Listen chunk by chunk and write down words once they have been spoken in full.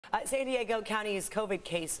San Diego County's COVID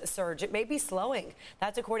case surge, it may be slowing.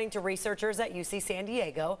 That's according to researchers at UC San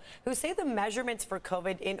Diego, who say the measurements for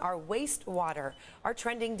COVID in our wastewater are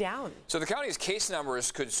trending down. So the county's case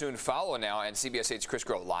numbers could soon follow now, and CBS 8's Chris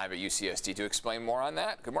Groh live at UCSD to explain more on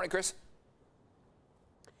that. Good morning, Chris.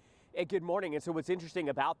 Good morning. And so what's interesting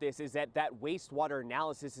about this is that wastewater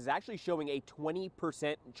analysis is actually showing a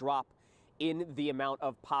 20% drop in the amount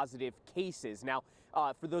of positive cases. Now,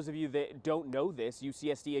 for those of you that don't know this,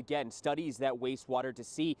 UCSD again studies that wastewater to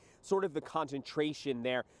see sort of the concentration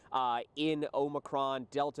there in Omicron,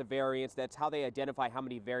 Delta variants. That's how they identify how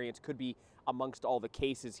many variants could be amongst all the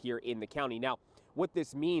cases here in the county. Now, what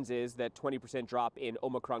this means is that 20% drop in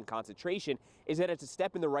Omicron concentration is that it's a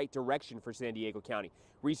step in the right direction for San Diego County.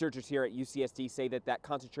 Researchers here at UCSD say that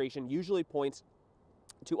concentration usually points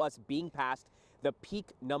to us being past the peak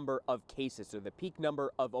number of cases, so the peak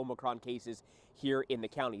number of Omicron cases here in the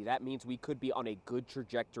county. That means we could be on a good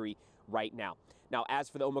trajectory right now. Now, as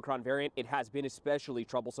for the Omicron variant, it has been especially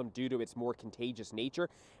troublesome due to its more contagious nature.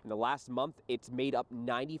 In the last month, it's made up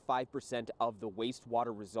 95% of the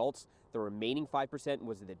wastewater results. The remaining 5%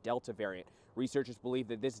 was the Delta variant. Researchers believe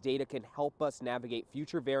that this data can help us navigate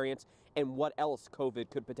future variants and what else COVID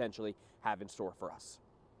could potentially have in store for us.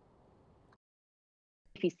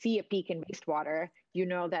 If you see a peak in wastewater, you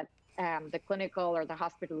know that the clinical or the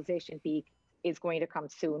hospitalization peak is going to come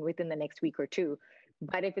soon within the next week or two.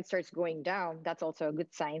 But if it starts going down, that's also a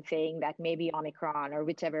good sign saying that maybe Omicron or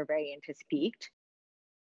whichever variant has peaked.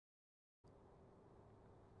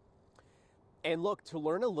 And look, to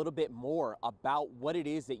learn a little bit more about what it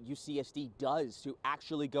is that UCSD does to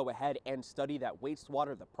actually go ahead and study that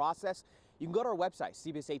wastewater, the process, you can go to our website,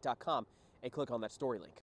 cbs8.com, and click on that story link.